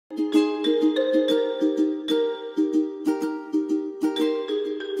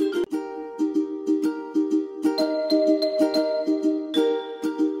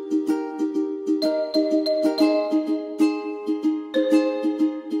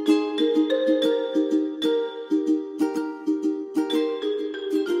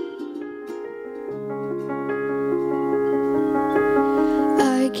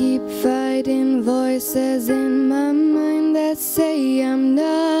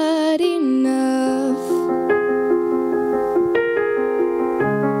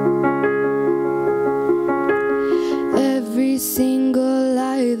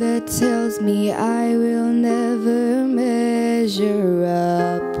Trust me, I will never measure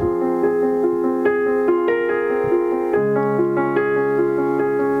up.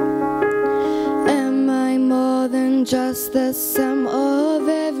 Am I more than just the sum of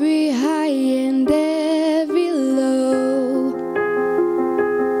every high and every low?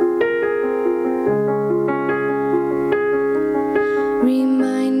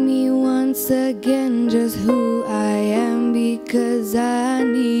 Remind me once again just who I am, because I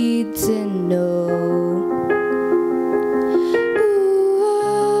need to know.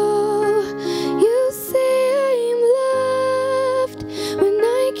 Ooh, you say I'm loved when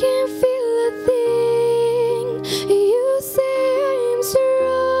I can't feel a thing. You say I'm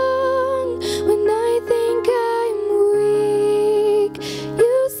strong when I think I'm weak.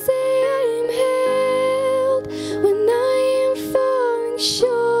 You say I'm held when I am falling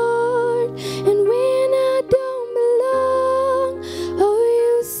short, and when I don't belong, oh,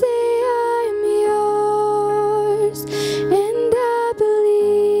 you say I'm yours. And I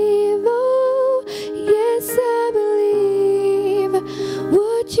believe, oh, yes, I believe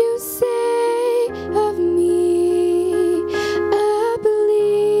what you say of me. I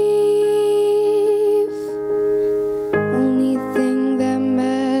believe. Only thing that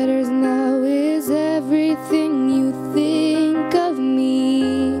matters now is everything you think of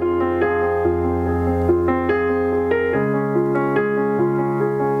me.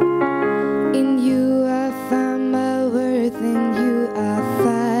 In you I find my worth, in you I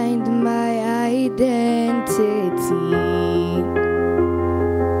find my identity.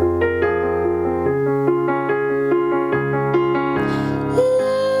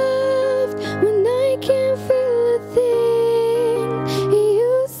 Loved when I can't feel a thing.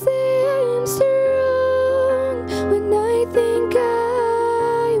 You say I'm strong when I think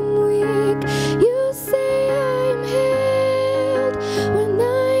I'm weak. You say I'm held when I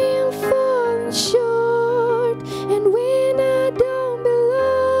am falling short, and when I don't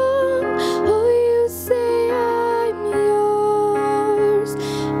belong, oh, you say I'm yours.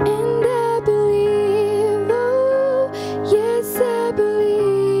 And I believe, oh, yes, I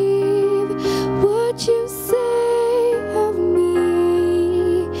believe what you say of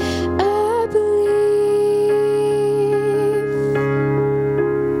me. I believe.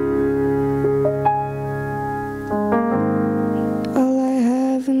 All I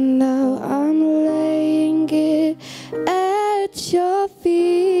have and now I'm laying it at your feet.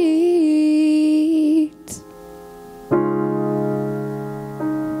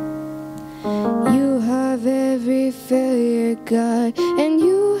 You have every failure, God, and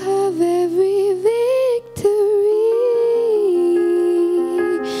you have every victory.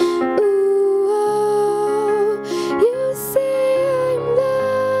 Ooh, oh, you say I'm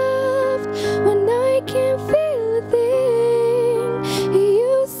loved when I can't feel a thing.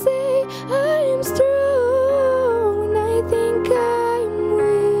 You say I'm strong when I think I'm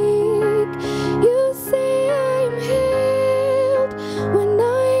weak. You say I'm held when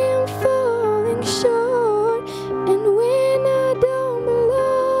I am falling short, and when I don't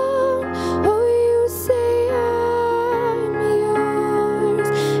belong, oh, you say I'm yours.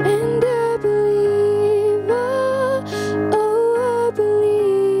 And I believe, oh, I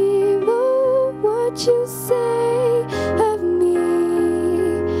believe, oh, what you say of me.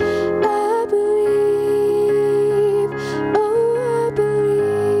 I believe, oh, I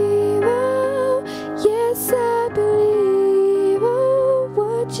believe, oh, yes, I believe, oh,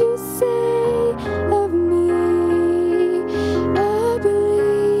 what you say of me. I believe.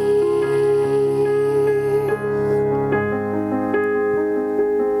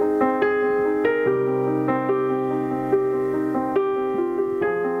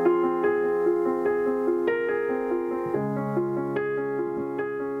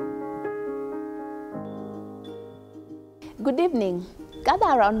 Good evening. Gather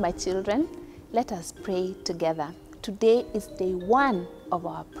around, my children. Let us pray together. Today is day 1 of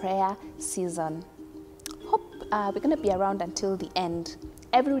our prayer season. Hope we're going to be around until the end.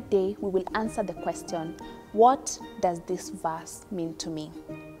 Every day we will answer the question, what does this verse mean to me?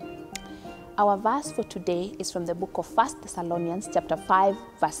 Our verse for today is from the book of 1 Thessalonians chapter 5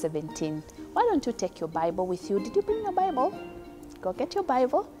 verse 17. Why don't you take your Bible with you? Did you bring your Bible? Go get your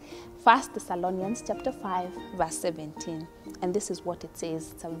Bible. 1 Thessalonians chapter 5 verse 17. And this is what it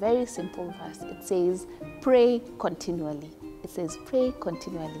says. It's a very simple verse. It says, pray continually. It says, pray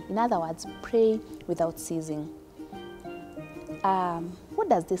continually. In other words, pray without ceasing. What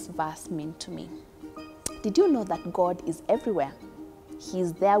does this verse mean to me? Did you know that God is everywhere?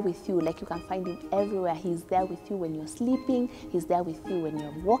 He's there with you, like you can find him everywhere. He's there with you when you're sleeping. He's there with you when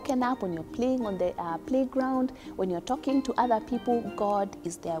you're waking up, when you're playing on the playground, when you're talking to other people. God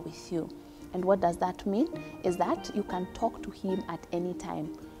is there with you. And what does that mean? Is that you can talk to him at any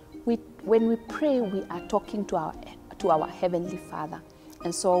time. When we pray, we are talking to our Heavenly Father.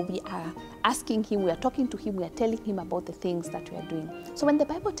 And so we are asking him, we are talking to him, we are telling him about the things that we are doing. So when the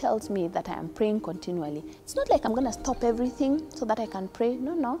Bible tells me that I am praying continually, it's not like I'm going to stop everything so that I can pray.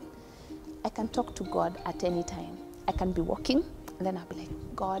 No. I can talk to God at any time. I can be walking, and then I'll be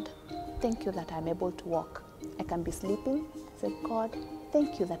like, God, thank you that I'm able to walk. I can be sleeping. I say, God,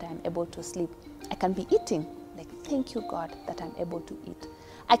 thank you that I'm able to sleep. I can be eating. Like, thank you, God, that I'm able to eat.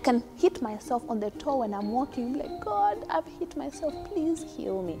 I can hit myself on the toe when I'm walking, like, God, I've hit myself, please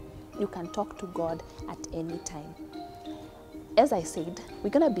heal me. You can talk to God at any time. As I said, we're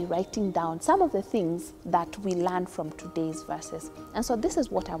going to be writing down some of the things that we learned from today's verses. And so this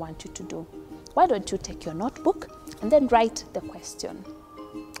is what I want you to do. Why don't you take your notebook and then write the question.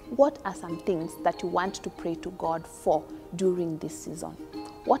 What are some things that you want to pray to God for during this season?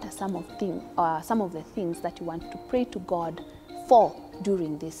 What are some of the things that you want to pray to God for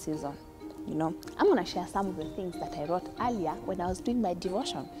during this season? You know, I'm going to share some of the things that I wrote earlier when I was doing my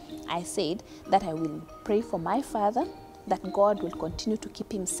devotion. I said that I will pray for my father, that God will continue to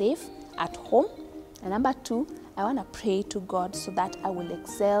keep him safe at home. And number 2, I want to pray to God so that I will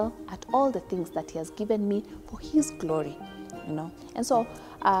excel at all the things that he has given me for his glory. You know, and so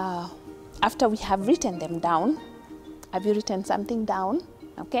after we have written them down, have you written something down?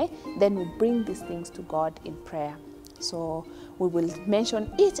 Okay, then we bring these things to God in prayer. So we will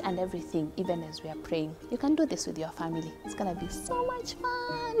mention each and everything even as we are praying. You can do this with your family. It's going to be so much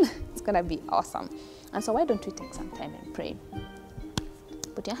fun. It's going to be awesome. And so why don't we take some time and pray?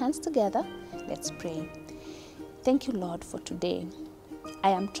 Put your hands together. Let's pray. Thank you, Lord, for today. I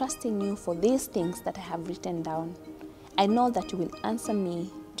am trusting you for these things that I have written down. I know that you will answer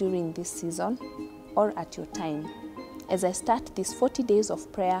me during this season or at your time. As I start these 40 days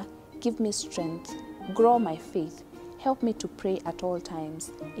of prayer, give me strength, grow my faith, help me to pray at all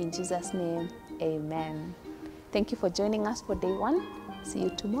times. In Jesus' name, amen. Thank you for joining us for day 1. See you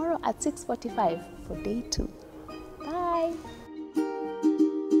tomorrow at 6:45 for day 2.